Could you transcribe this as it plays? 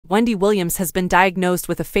Wendy Williams has been diagnosed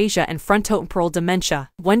with aphasia and frontotemporal dementia.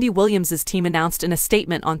 Wendy Williams' team announced in a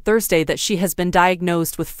statement on Thursday that she has been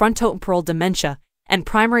diagnosed with frontotemporal dementia and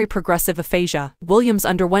primary progressive aphasia. Williams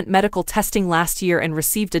underwent medical testing last year and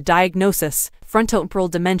received a diagnosis: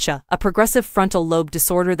 frontotemporal dementia, a progressive frontal lobe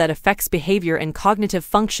disorder that affects behavior and cognitive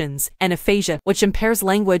functions, and aphasia, which impairs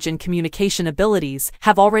language and communication abilities,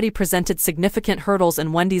 have already presented significant hurdles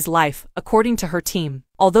in Wendy's life, according to her team.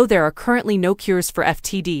 Although there are currently no cures for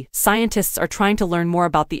FTD, scientists are trying to learn more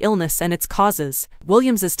about the illness and its causes.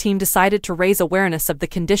 Williams' team decided to raise awareness of the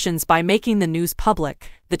conditions by making the news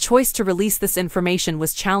public. The choice to release this information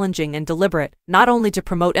was challenging and deliberate, not only to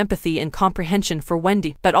promote empathy and comprehension for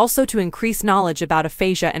Wendy, but also to increase knowledge about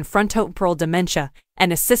aphasia and frontotemporal dementia,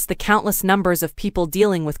 and assist the countless numbers of people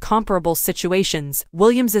dealing with comparable situations,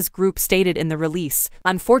 Williams' group stated in the release.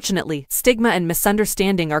 Unfortunately, stigma and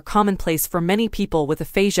misunderstanding are commonplace for many people with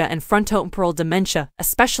aphasia and frontotemporal dementia,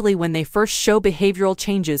 especially when they first show behavioral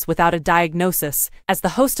changes without a diagnosis. As the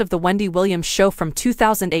host of the Wendy Williams Show from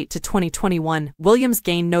 2008 to 2021, Williams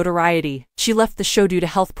gained notoriety. She left the show due to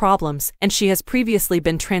health problems, and she has previously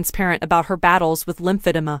been transparent about her battles with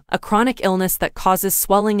lymphedema, a chronic illness that causes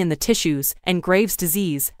swelling in the tissues, and Graves'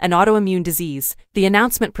 disease, an autoimmune disease. The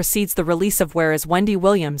announcement precedes the release of Where is Wendy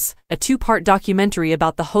Williams, a two-part documentary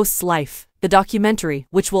about the host's life. The documentary,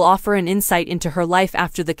 which will offer an insight into her life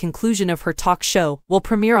after the conclusion of her talk show, will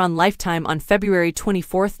premiere on Lifetime on February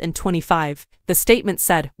 24 and 25. The statement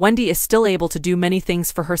said, "Wendy is still able to do many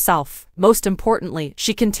things for herself. Most importantly,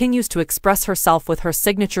 she continues to express herself with her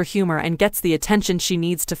signature humor and gets the attention she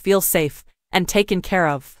needs to feel safe and taken care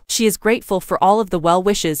of. She is grateful for all of the well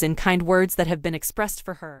wishes and kind words that have been expressed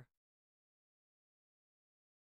for her."